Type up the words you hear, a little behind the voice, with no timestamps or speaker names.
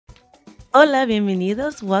Hola,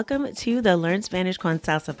 bienvenidos. Welcome to the Learn Spanish con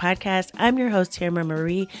Salsa podcast. I'm your host, Tamara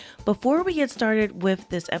Marie. Before we get started with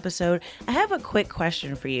this episode, I have a quick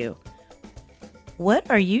question for you. What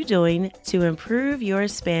are you doing to improve your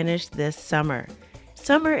Spanish this summer?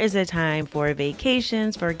 Summer is a time for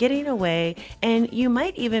vacations, for getting away, and you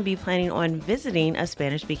might even be planning on visiting a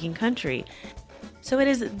Spanish-speaking country. So it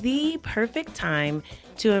is the perfect time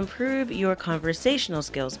to improve your conversational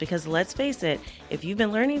skills because let's face it, if you've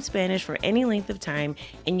been learning Spanish for any length of time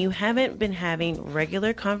and you haven't been having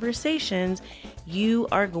regular conversations, you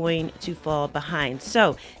are going to fall behind.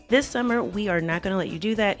 So this summer, we are not going to let you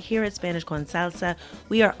do that. Here at Spanish con Salsa,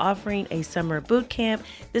 we are offering a summer boot camp.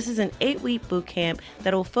 This is an 8-week boot camp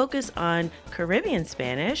that will focus on Caribbean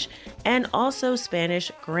Spanish and also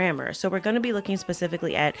Spanish grammar. So we're going to be looking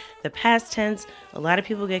specifically at the past tense. A lot of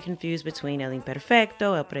people get confused between el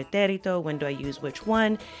imperfecto, el pretérito, when do I use which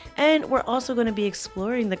one? And we're also going to be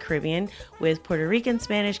exploring the Caribbean with Puerto Rican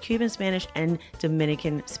Spanish, Cuban Spanish, and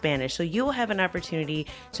Dominican Spanish. So you will have an opportunity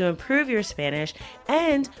to improve your Spanish,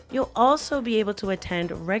 and you'll also be able to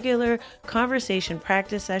attend regular conversation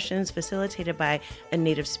practice sessions facilitated by a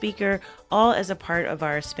native speaker, all as a part of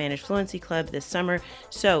our Spanish Fluency Club this summer.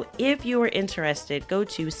 So if you are interested, go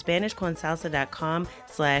to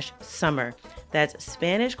SpanishConSalsa.com/summer. That's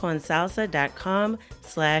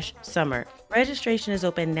SpanishConSalsa.com/summer. Registration is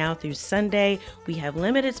open now through Sunday. We have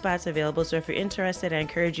limited spots available, so if you're interested, I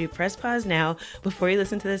encourage you press pause now before you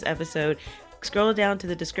listen to this episode. Scroll down to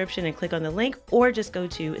the description and click on the link, or just go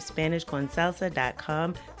to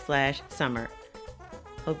SpanishConSalsa.com/summer.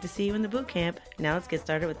 Hope to see you in the boot camp. Now let's get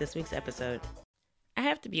started with this week's episode. I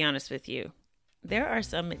have to be honest with you. There are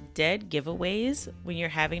some dead giveaways when you're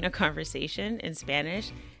having a conversation in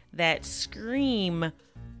Spanish that scream,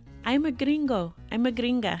 I'm a gringo, I'm a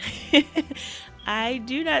gringa. I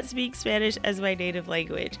do not speak Spanish as my native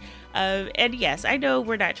language. And yes, I know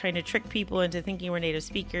we're not trying to trick people into thinking we're native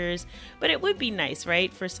speakers, but it would be nice,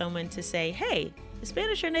 right, for someone to say, hey, is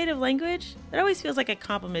Spanish your native language? That always feels like a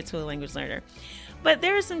compliment to a language learner. But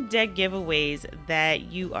there are some dead giveaways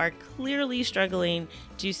that you are clearly struggling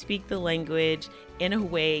to speak the language in a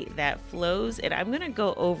way that flows. And I'm going to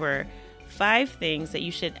go over 5 things that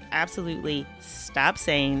you should absolutely stop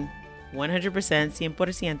saying 100%,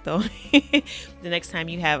 100%, the next time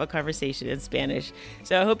you have a conversation in Spanish.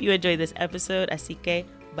 So I hope you enjoy this episode. Así que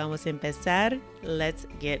vamos a empezar. Let's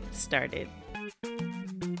get started.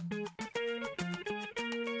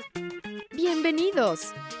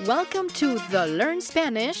 Bienvenidos! Welcome to the Learn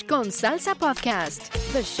Spanish con Salsa podcast,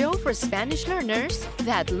 the show for Spanish learners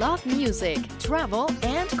that love music, travel,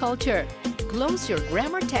 and culture. Close your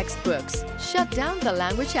grammar textbooks, shut down the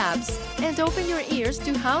language apps, and open your ears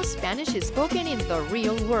to how Spanish is spoken in the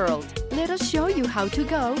real world. Let us show you how to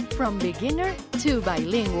go from beginner to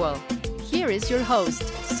bilingual. Here is your host,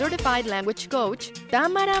 certified language coach,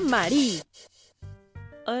 Tamara Marie.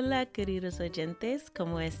 Hola, queridos oyentes,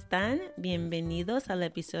 ¿cómo están? Bienvenidos al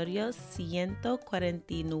episodio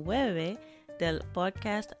 149 del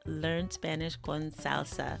podcast Learn Spanish con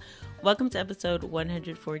Salsa. Welcome to episode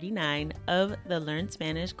 149 of the Learn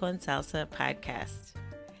Spanish con Salsa podcast.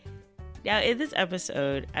 Now, in this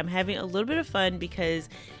episode, I'm having a little bit of fun because,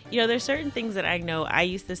 there's certain things that I know I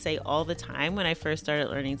used to say all the time when I first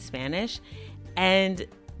started learning Spanish, and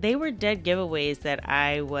they were dead giveaways that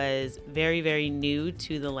I was very, very new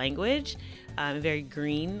to the language, very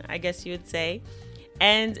green, I guess you would say.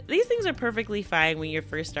 And these things are perfectly fine when you're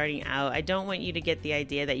first starting out. I don't want you to get the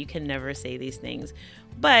idea that you can never say these things.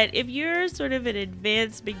 But if you're sort of an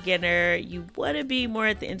advanced beginner, you want to be more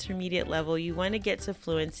at the intermediate level, you want to get to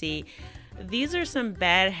fluency, these are some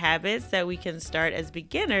bad habits that we can start as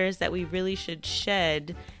beginners that we really should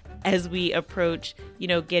shed as we approach,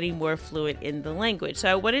 getting more fluent in the language.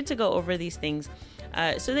 So I wanted to go over these things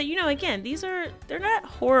so that, again, they're not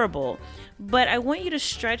horrible, but I want you to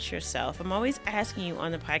stretch yourself. I'm always asking you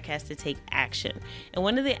on the podcast to take action. And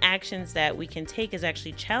one of the actions that we can take is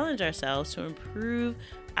actually challenge ourselves to improve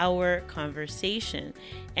our conversation.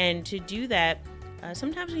 And to do that,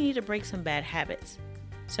 sometimes we need to break some bad habits.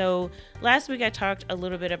 So last week I talked a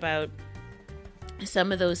little bit about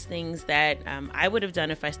some of those things that I would have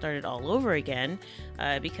done if I started all over again,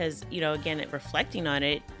 because, again, reflecting on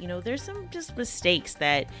it, there's some just mistakes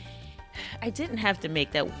that I didn't have to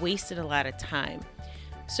make that wasted a lot of time.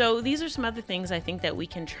 So these are some other things I think that we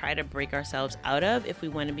can try to break ourselves out of if we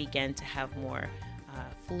want to begin to have more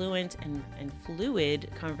fluent and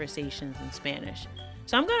fluid conversations in Spanish.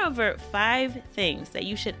 So I'm going over 5 things that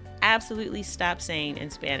you should absolutely stop saying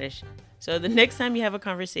in Spanish. So the next time you have a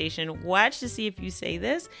conversation, watch to see if you say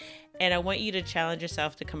this And I want you to challenge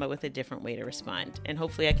yourself to come up with a different way to respond. And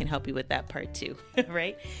hopefully I can help you with that part too,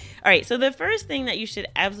 right? All right, so the first thing that you should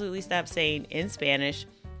absolutely stop saying in Spanish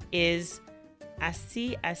is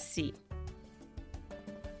así, así.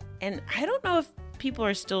 And I don't know if people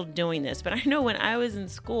are still doing this, but I know when I was in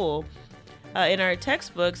school, in our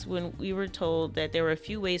textbooks, when we were told that there were a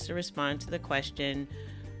few ways to respond to the question,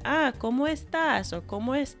 ¿cómo estás? Or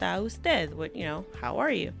 ¿cómo está usted? What, how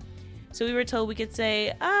are you? So we were told we could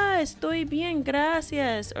say, estoy bien,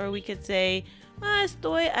 gracias. Or we could say,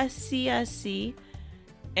 estoy así, así.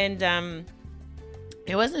 And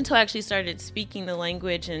it wasn't until I actually started speaking the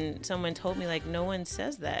language and someone told me, like, no one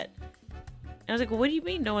says that. And I was like, well, what do you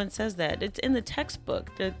mean no one says that? It's in the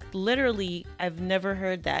textbook. Literally, I've never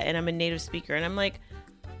heard that. And I'm a native speaker. And I'm like,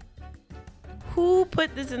 who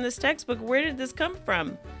put this in this textbook? Where did this come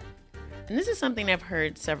from? And this is something I've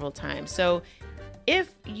heard several times. So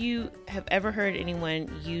if you have ever heard anyone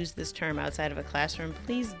use this term outside of a classroom,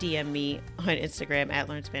 please DM me on Instagram at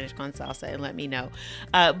Learn Spanish con Salsa and let me know.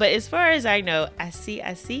 But as far as I know, así,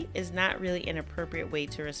 así is not really an appropriate way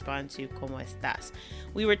to respond to ¿cómo estás?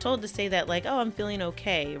 We were told to say that like, oh, I'm feeling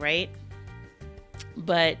okay, right?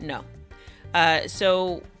 But no.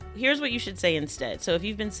 So here's what you should say instead. So if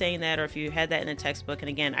you've been saying that, or if you had that in the textbook, and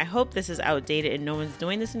again, I hope this is outdated and no one's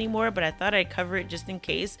doing this anymore, but I thought I'd cover it just in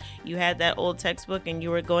case you had that old textbook and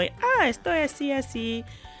you were going, estoy así, así.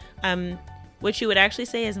 What you would actually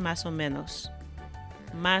say is más o menos.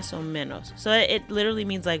 Más o menos. So it literally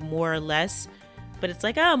means like more or less, but it's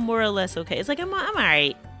like, more or less okay. It's like, I'm all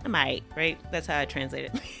right. I'm all right, right? That's how I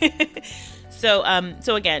translate it. So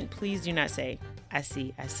again, please do not say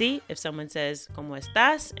así, así. If someone says, ¿cómo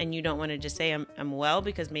estás? And you don't want to just say, I'm well,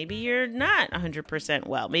 because maybe you're not 100%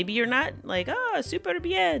 well. Maybe you're not like, súper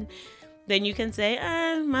bien. Then you can say,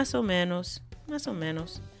 más o menos, más o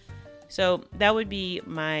menos. So that would be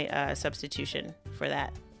my substitution for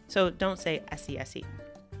that. So don't say así, así.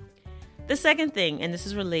 The second thing, and this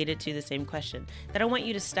is related to the same question, that I want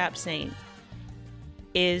you to stop saying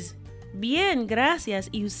is, bien, gracias,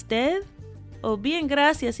 ¿y usted? O bien,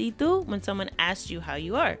 gracias, ¿y tú? When someone asks you how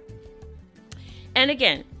you are. And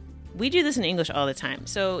again, we do this in English all the time,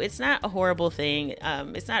 so it's not a horrible thing.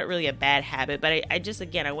 It's not really a bad habit, but I just,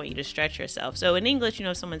 again, I want you to stretch yourself. So in English,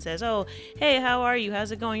 if someone says, oh, hey, how are you?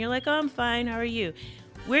 How's it going? You're like, oh, I'm fine. How are you?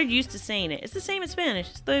 We're used to saying it. It's the same in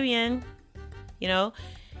Spanish. Estoy bien,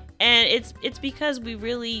 And it's because we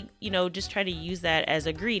really, just try to use that as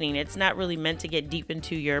a greeting. It's not really meant to get deep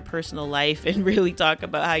into your personal life and really talk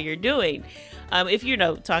about how you're doing. If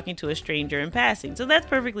you're talking to a stranger in passing. So that's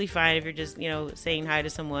perfectly fine if you're just, saying hi to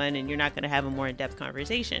someone and you're not going to have a more in-depth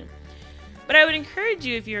conversation. But I would encourage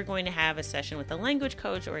you, if you're going to have a session with a language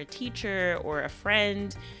coach or a teacher or a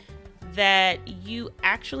friend, that you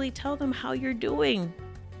actually tell them how you're doing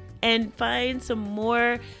and find some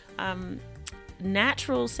more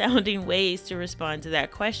natural sounding ways to respond to that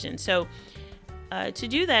question. So to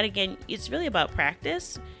do that, again, it's really about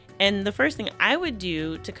practice. And the first thing I would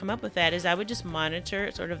do to come up with that is I would just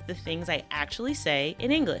monitor sort of the things I actually say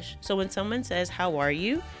in English. So when someone says, how are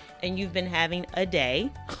you? And you've been having a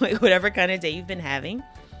day, whatever kind of day you've been having,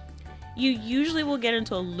 you usually will get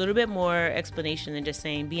into a little bit more explanation than just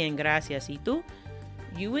saying, bien, gracias, ¿y tú?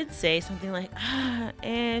 You would say something like,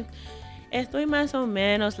 estoy más o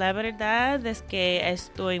menos. La verdad es que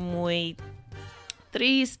estoy muy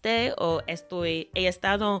triste, o he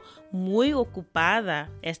estado muy ocupada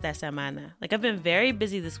esta semana. Like, I've been very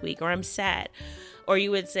busy this week, or I'm sad. Or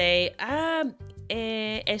you would say,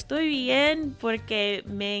 estoy bien porque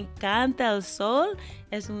me encanta el sol.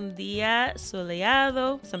 Es un día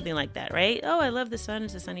soleado. Something like that, right? Oh, I love the sun.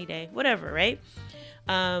 It's a sunny day. Whatever, right?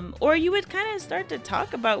 Or you would kind of start to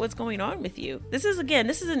talk about what's going on with you. This is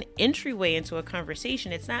an entryway into a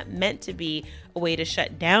conversation. It's not meant to be a way to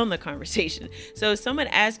shut down the conversation. So if someone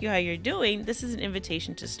asks you how you're doing, this is an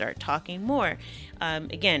invitation to start talking more.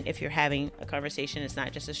 Again, if you're having a conversation, it's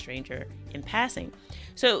not just a stranger in passing.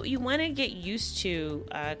 So you want to get used to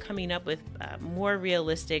coming up with more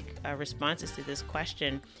realistic responses to this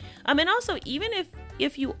question. And also, even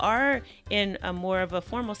if you are in a more of a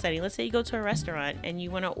formal setting, let's say you go to a restaurant and you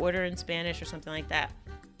want to order in Spanish or something like that,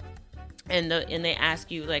 and they ask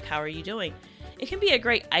you, like, how are you doing? It can be a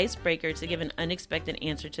great icebreaker to give an unexpected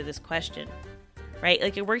answer to this question, right?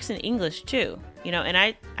 Like, it works in English too, and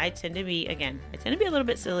I tend to be a little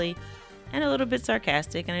bit silly and a little bit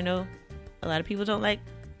sarcastic, and I know a lot of people don't like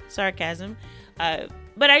sarcasm,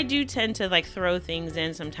 but I do tend to like throw things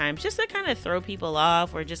in sometimes just to kind of throw people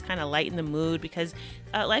off or just kind of lighten the mood, because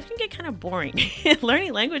life can get kind of boring.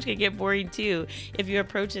 Learning language can get boring too if you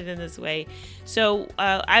approach it in this way. So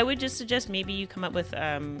I would just suggest maybe you come up with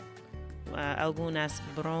algunas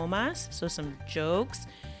bromas, so some jokes,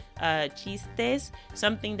 chistes,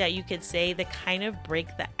 something that you could say that kind of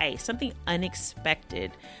break the ice, something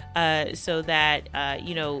unexpected, so that,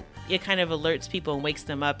 it kind of alerts people and wakes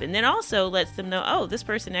them up, and then also lets them know, oh, this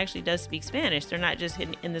person actually does speak Spanish. They're not just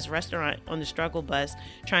in this restaurant on the struggle bus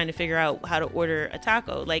trying to figure out how to order a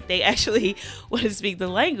taco. Like, they actually want to speak the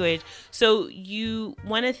language. So you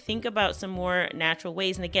want to think about some more natural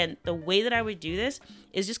ways. And again, the way that I would do this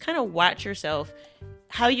is just kind of watch yourself,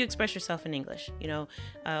 how you express yourself in English.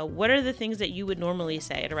 What are the things that you would normally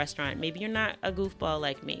say at a restaurant? Maybe you're not a goofball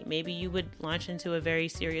like me. Maybe you would launch into a very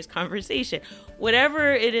serious conversation.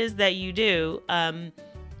 Whatever it is that you do in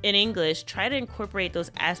English, try to incorporate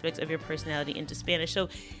those aspects of your personality into Spanish. So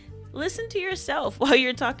listen to yourself while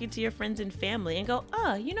you're talking to your friends and family and go,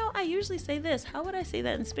 I usually say this. How would I say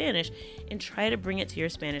that in Spanish? And try to bring it to your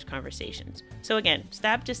Spanish conversations. So again,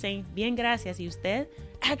 stop just saying, bien, gracias, y usted.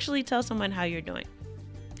 Actually tell someone how you're doing.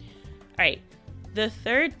 All right, the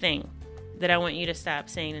third thing that I want you to stop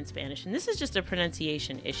saying in Spanish, and this is just a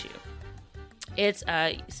pronunciation issue. It's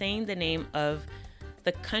saying the name of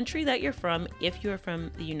the country that you're from if you're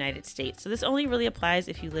from the United States. So this only really applies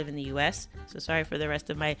if you live in the U.S. So sorry for the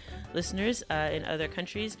rest of my listeners in other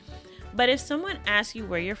countries. But if someone asks you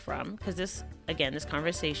where you're from, because this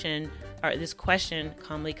conversation or this question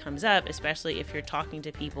commonly comes up, especially if you're talking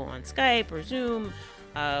to people on Skype or Zoom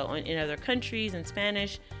in other countries in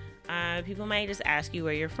Spanish, people might just ask you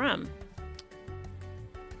where you're from.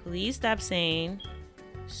 Please stop saying,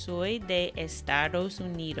 soy de Estados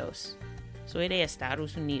Unidos. Soy de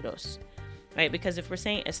Estados Unidos. Right? Because if we're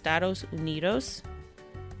saying Estados Unidos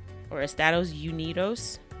or Estados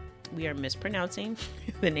Unidos, we are mispronouncing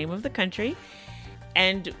the name of the country.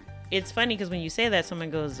 And it's funny because when you say that,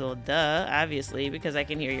 someone goes, well, duh, obviously, because I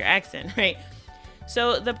can hear your accent, right?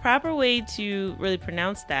 So the proper way to really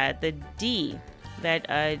pronounce that, the D, that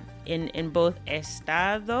in both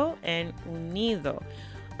estado and unido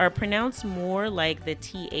are pronounced more like the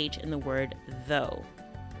TH in the word though.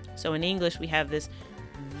 So in English, we have this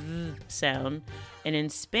th sound, and in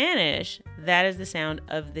Spanish, that is the sound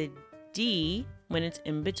of the D when it's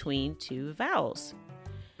in between two vowels.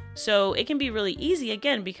 So it can be really easy,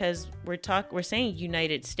 again, because we're saying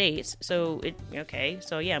United States. So I'm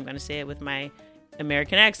going to say it with my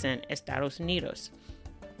American accent, Estados Unidos.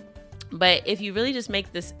 But if you really just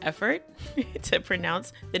make this effort to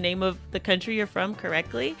pronounce the name of the country you're from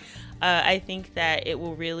correctly, I think that it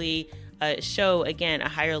will really show, again, a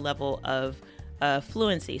higher level of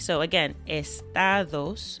fluency. So again,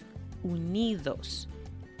 Estados Unidos.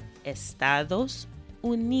 Estados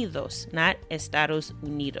Unidos, not Estados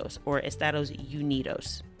Unidos or Estados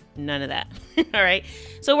Unidos. None of that. All right.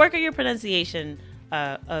 So work on your pronunciation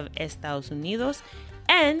of Estados Unidos.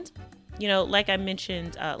 And like I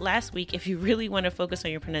mentioned last week, if you really want to focus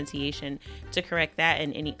on your pronunciation to correct that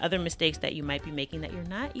and any other mistakes that you might be making that you're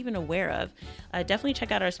not even aware of, definitely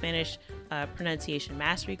check out our Spanish pronunciation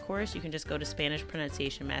mastery course. You can just go to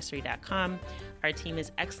SpanishPronunciationMastery.com. Our team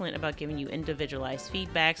is excellent about giving you individualized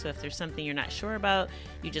feedback. So if there's something you're not sure about,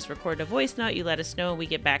 you just record a voice note, you let us know, and we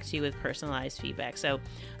get back to you with personalized feedback. So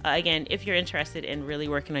again, if you're interested in really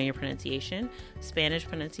working on your pronunciation,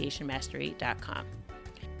 SpanishPronunciationMastery.com.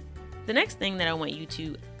 The next thing that I want you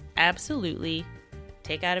to absolutely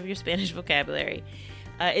take out of your Spanish vocabulary,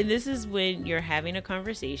 and this is when you're having a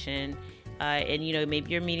conversation, and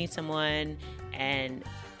maybe you're meeting someone and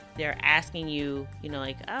they're asking you,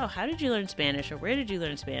 like, oh, how did you learn Spanish, or where did you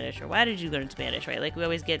learn Spanish, or why did you learn Spanish, right? Like, we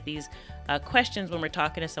always get these questions when we're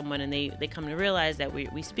talking to someone and they come to realize that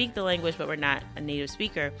we speak the language, but we're not a native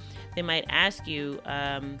speaker. They might ask you,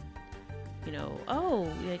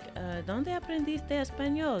 ¿dónde aprendiste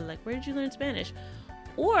español? Like, where did you learn Spanish?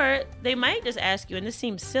 Or they might just ask you, and this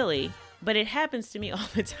seems silly, but it happens to me all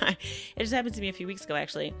the time. It just happened to me a few weeks ago,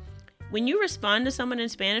 actually. When you respond to someone in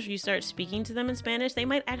Spanish, or you start speaking to them in Spanish, they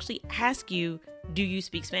might actually ask you, do you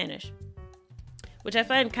speak Spanish? Which I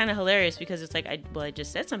find kind of hilarious, because it's like, I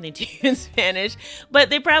just said something to you in Spanish, but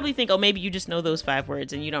they probably think, oh, maybe you just know those 5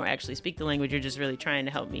 words and you don't actually speak the language. You're just really trying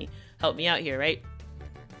to help me out here, right?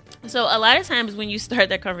 So a lot of times when you start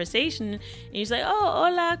that conversation and you say, oh,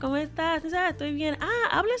 hola, ¿cómo estás? Estoy bien.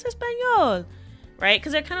 ¿Hablas español? Right?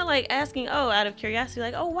 Because they're kind of like asking, out of curiosity,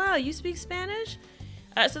 like, oh, wow, you speak Spanish?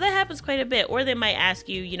 So that happens quite a bit. Or they might ask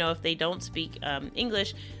you, if they don't speak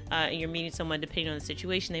English and you're meeting someone, depending on the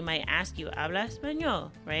situation, they might ask you, ¿habla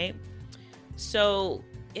español? Right? So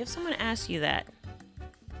if someone asks you that,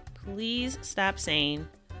 please stop saying,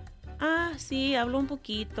 sí, hablo un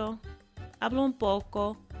poquito, hablo un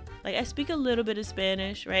poco. Like, I speak a little bit of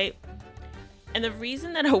Spanish, right? And the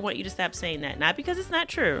reason that I want you to stop saying that, not because it's not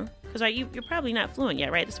true, Because right, you're probably not fluent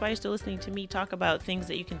yet, right? That's why you're still listening to me talk about things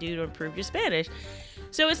that you can do to improve your Spanish.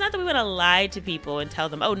 So it's not that we want to lie to people and tell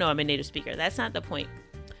them, oh no, I'm a native speaker. That's not the point.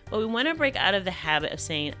 But we want to break out of the habit of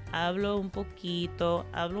saying, hablo un poquito,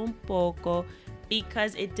 hablo un poco,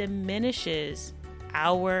 because it diminishes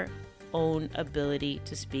our own ability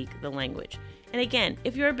to speak the language. And again,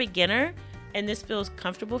 if you're a beginner and this feels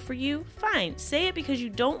comfortable for you, fine. Say it because you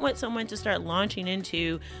don't want someone to start launching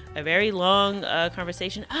into a very long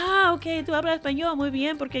conversation. Okay, tú hablas español muy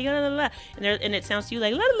bien porque yo la la la. And it sounds to you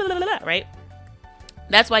like la la la la, right?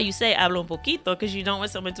 That's why you say hablo un poquito, because you don't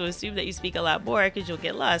want someone to assume that you speak a lot more because you'll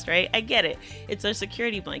get lost, right? I get it. It's a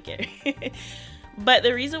security blanket. But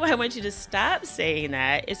the reason why I want you to stop saying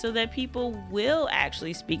that is so that people will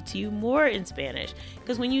actually speak to you more in Spanish.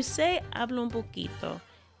 Because when you say hablo un poquito,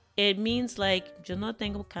 it means like, yo no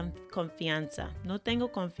tengo confianza. No tengo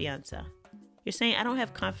confianza. You're saying, I don't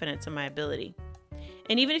have confidence in my ability.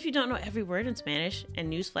 And even if you don't know every word in Spanish,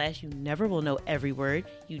 and newsflash, you never will know every word,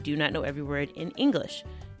 you do not know every word in English.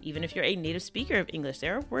 Even if you're a native speaker of English,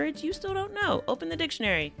 there are words you still don't know. Open the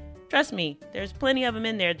dictionary. Trust me, there's plenty of them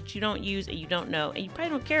in there that you don't use and you don't know and you probably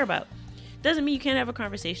don't care about. Doesn't mean you can't have a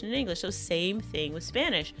conversation in English. So same thing with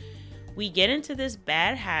Spanish. We get into this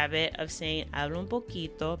bad habit of saying hablo un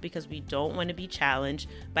poquito because we don't want to be challenged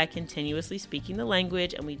by continuously speaking the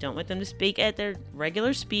language, and we don't want them to speak at their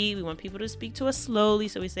regular speed. We want people to speak to us slowly.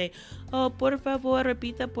 So we say, oh, por favor,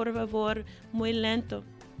 repita por favor, muy lento.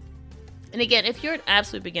 And again, if you're an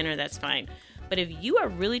absolute beginner, that's fine. But if you are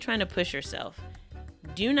really trying to push yourself,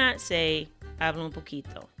 do not say hablo un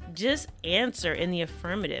poquito. Just answer in the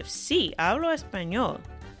affirmative. Sí, hablo español.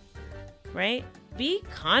 Right? Be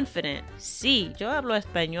confident. Sí, yo hablo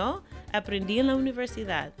español. Aprendí en la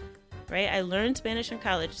universidad. Right? I learned Spanish in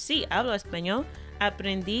college. Sí, hablo español.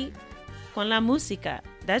 Aprendí con la música.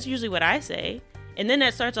 That's usually what I say. And then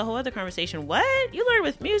that starts a whole other conversation. What? You learn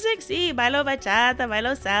with music? Sí, bailo bachata,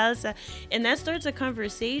 bailo salsa. And that starts a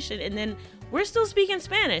conversation. And then we're still speaking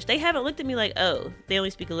Spanish. They haven't looked at me like, oh, they only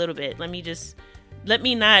speak a little bit. Let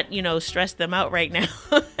me not, stress them out right now.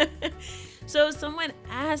 So if someone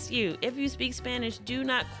asks you if you speak Spanish, do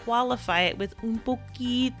not qualify it with un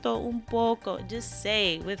poquito, un poco. Just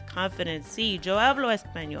say with confidence, sí, yo hablo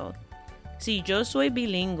español. Sí, yo soy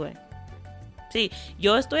bilingüe. Sí,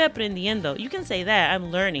 yo estoy aprendiendo. You can say that.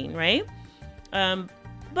 I'm learning, right?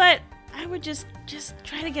 But I would just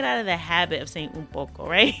try to get out of the habit of saying un poco,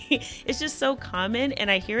 right? It's just so common,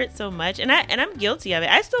 and I hear it so much, and I'm guilty of it.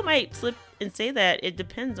 I still might slip and say that. It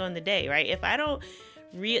depends on the day, right? If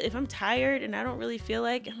I'm tired and I don't really feel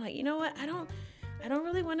like, I'm like, you know what? I don't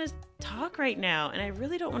really want to talk right now, and I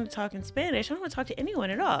really don't want to talk in Spanish. I don't want to talk to anyone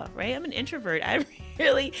at all, right? I'm an introvert. I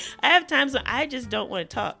have times when I just don't want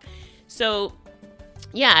to talk. So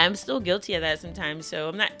yeah, I'm still guilty of that sometimes. So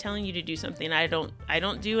I'm not telling you to do something I don't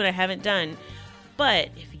do and I haven't done. But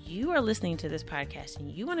if you are listening to this podcast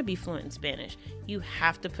and you want to be fluent in Spanish, you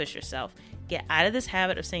have to push yourself. Get out of this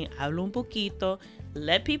habit of saying hablo un poquito.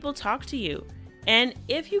 Let people talk to you. And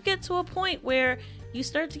if you get to a point where you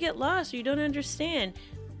start to get lost or you don't understand,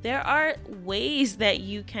 there are ways that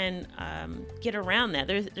you can get around that.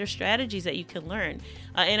 There's strategies that you can learn.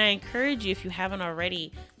 And I encourage you, if you haven't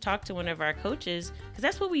already, talk to one of our coaches, because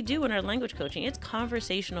that's what we do in our language coaching. It's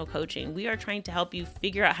conversational coaching. We are trying to help you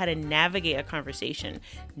figure out how to navigate a conversation,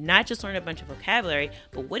 not just learn a bunch of vocabulary,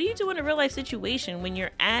 but what do you do in a real life situation when you're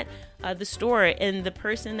at the store and the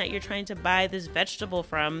person that you're trying to buy this vegetable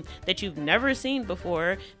from that you've never seen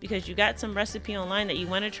before because you got some recipe online that you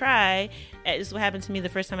want to try. This is what happened to me the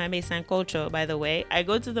first time I made sancocho, by the way. I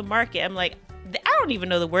go to the market. I'm like, I don't even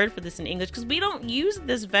know the word for this in English because we don't use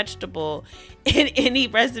this vegetable in any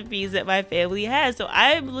recipes that my family has. So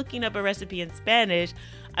I'm looking up a recipe in Spanish.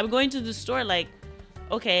 I'm going to the store like,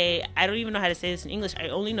 okay, I don't even know how to say this in English. I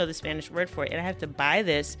only know the Spanish word for it, and I have to buy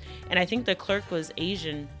this. And I think the clerk was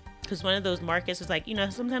Asian, because one of those markets was like,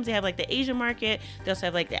 sometimes they have like the Asian market. They also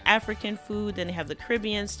have like the African food. Then they have the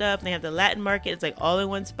Caribbean stuff. And they have the Latin market. It's like all in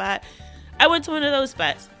one spot. I went to one of those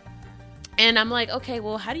spots. And I'm like, okay,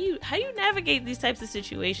 well, how do you navigate these types of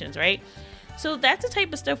situations, right? So that's the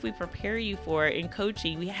type of stuff we prepare you for in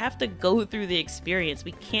coaching. We have to go through the experience.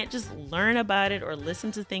 We can't just learn about it or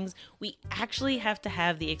listen to things. We actually have to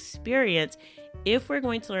have the experience if we're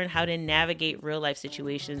going to learn how to navigate real life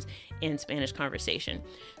situations in Spanish conversation.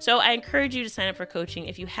 So I encourage you to sign up for coaching.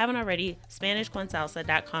 If you haven't already,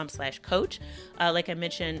 SpanishConsalsa.com/coach. Like I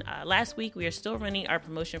mentioned last week, we are still running our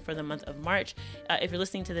promotion for the month of March. If you're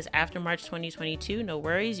listening to this after March 2022, no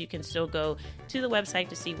worries. You can still go to the website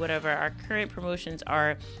to see whatever our current promotions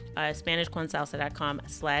are,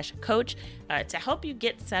 SpanishConsalsa.com/coach, to help you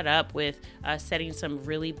get set up with setting some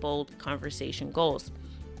really bold conversation goals.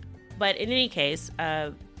 But in any case,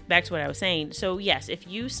 back to what I was saying. So yes, if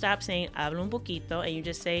you stop saying hablo un poquito and you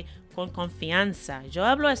just say con confianza, yo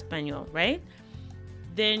hablo español, right?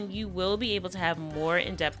 Then you will be able to have more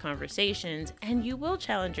in-depth conversations and you will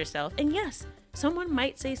challenge yourself. And yes, someone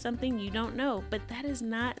might say something you don't know, but that is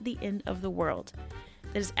not the end of the world.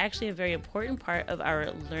 That is actually a very important part of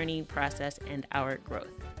our learning process and our growth.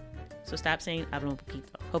 So stop saying hablo un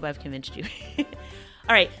poquito. Hope I've convinced you.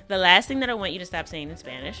 All right, the last thing that I want you to stop saying in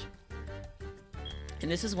Spanish, and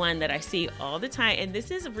this is one that I see all the time, and this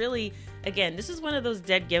is really, again, this is one of those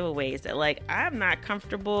dead giveaways that like, I'm not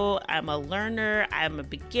comfortable, I'm a learner, I'm a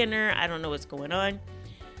beginner, I don't know what's going on.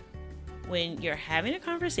 When you're having a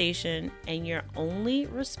conversation and your only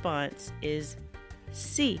response is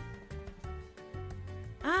sí.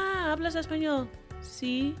 Ah, ¿hablas español?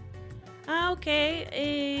 Sí. Ah, ok.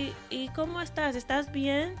 ¿Y cómo estás? ¿Estás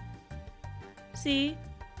bien? Sí.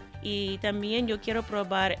 Y también yo quiero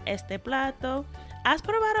probar este plato. ¿Has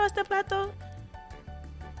probado este plato?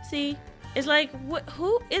 Sí. It's like, what?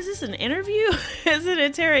 Who? Is this an interview? Is it an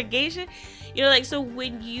interrogation? You know, like, so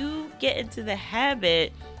when you get into the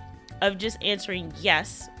habit of just answering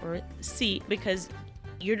yes or sí because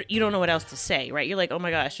you don't know what else to say, right? You're like, oh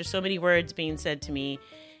my gosh, there's so many words being said to me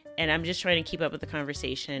and I'm just trying to keep up with the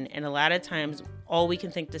conversation. And a lot of times all we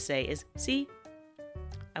can think to say is sí.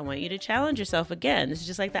 I want you to challenge yourself again. This is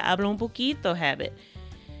just like the hablo un poquito habit.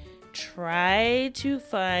 Try to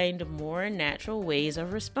find more natural ways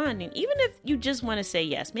of responding. Even if you just want to say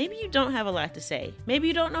yes. Maybe you don't have a lot to say. Maybe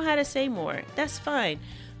you don't know how to say more. That's fine.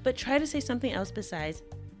 But try to say something else besides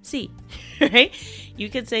sí, right? You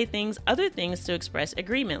could say other things to express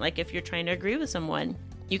agreement. Like if you're trying to agree with someone,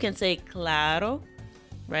 you can say claro,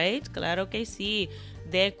 right? Claro que sí.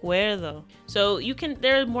 De acuerdo. So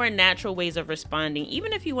there are more natural ways of responding,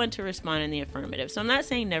 even if you want to respond in the affirmative. So I'm not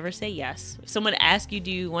saying never say yes. If someone asks you,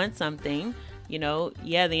 do you want something? You know,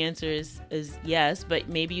 yeah, the answer is yes, but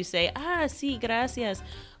maybe you say, sí, gracias.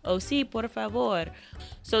 O sí, por favor.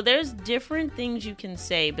 So there's different things you can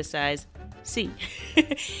say besides sí.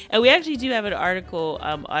 And we actually do have an article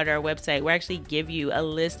on our website where I actually give you a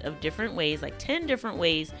list of different ways, like 10 different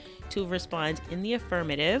ways to respond in the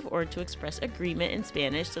affirmative or to express agreement in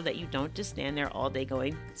Spanish so that you don't just stand there all day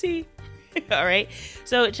going, sí. All right.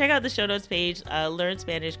 So check out the show notes page,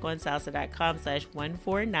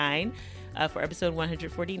 learnspanishconsalsa.com/149 for episode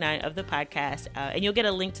 149 of the podcast. And you'll get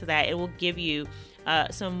a link to that. It will give you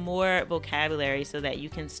some more vocabulary so that you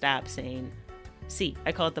can stop saying sí.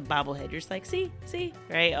 I call it the bobblehead. You're just like, sí,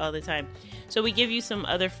 right? All the time. So we give you some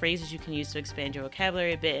other phrases you can use to expand your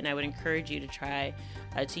vocabulary a bit, and I would encourage you to try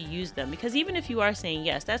to use them. Because even if you are saying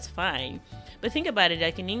yes, that's fine. But think about it,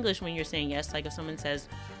 like in English when you're saying yes, like if someone says,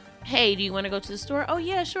 hey, do you want to go to the store? Oh,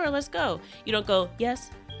 yeah, sure, let's go. You don't go,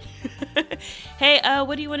 yes. Hey,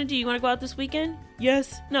 what do you want to do? You want to go out this weekend?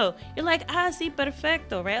 Yes. No. You're like, sí,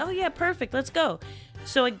 perfecto, right? Oh, yeah, perfect, let's go.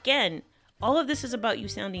 So again, all of this is about you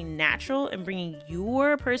sounding natural and bringing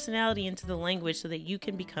your personality into the language so that you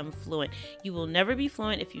can become fluent. You will never be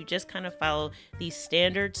fluent if you just kind of follow these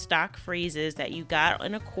standard stock phrases that you got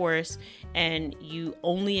in a course and you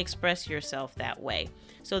only express yourself that way.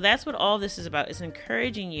 So that's what all this is about. It's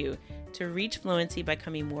encouraging you to reach fluency by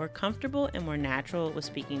becoming more comfortable and more natural with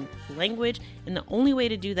speaking language. And the only way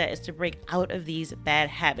to do that is to break out of these bad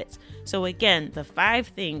habits. So again, the 5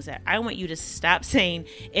 things that I want you to stop saying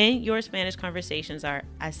in your Spanish conversations are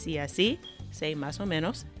así, say más o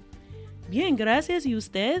menos. Bien, gracias, ¿y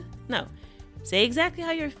usted? No, say exactly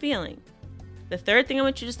how you're feeling. The 3rd thing I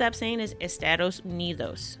want you to stop saying is Estados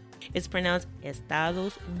Unidos. It's pronounced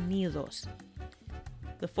Estados Unidos.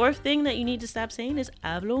 The 4th thing that you need to stop saying is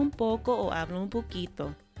hablo un poco o hablo un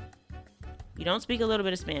poquito. You don't speak a little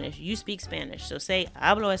bit of Spanish. You speak Spanish. So say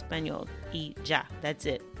hablo español y ya. That's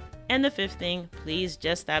it. And the 5th thing, please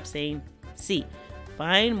just stop saying sí.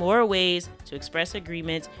 Find more ways to express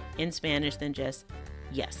agreement in Spanish than just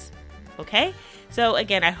yes. Okay? So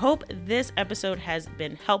again, I hope this episode has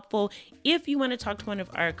been helpful. If you want to talk to one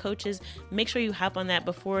of our coaches, make sure you hop on that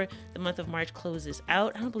before the month of March closes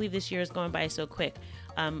out. I don't believe this year is going by so quick.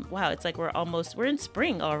 Wow, it's like we're in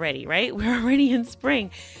spring already, right? We're already in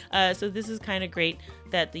spring. So this is kind of great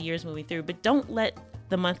that the year's moving through, but don't let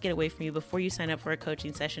the month get away from you before you sign up for a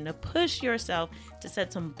coaching session to push yourself to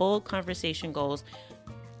set some bold conversation goals.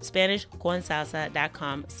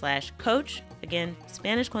 SpanishConSalsa.com/coach. Again,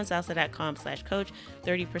 SpanishConSalsa.com/coach.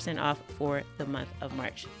 30% off for the month of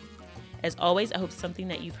March. As always, I hope something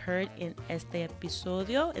that you've heard in this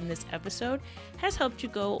episode, has helped you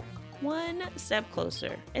go one step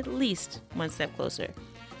closer, at least one step closer,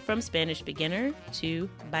 from Spanish beginner to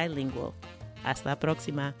bilingual. Hasta la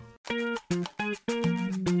próxima.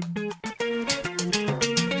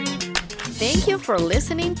 Thank you for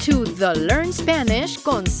listening to the Learn Spanish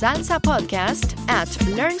con Salsa podcast at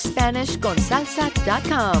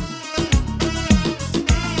LearnSpanishConSalsa.com.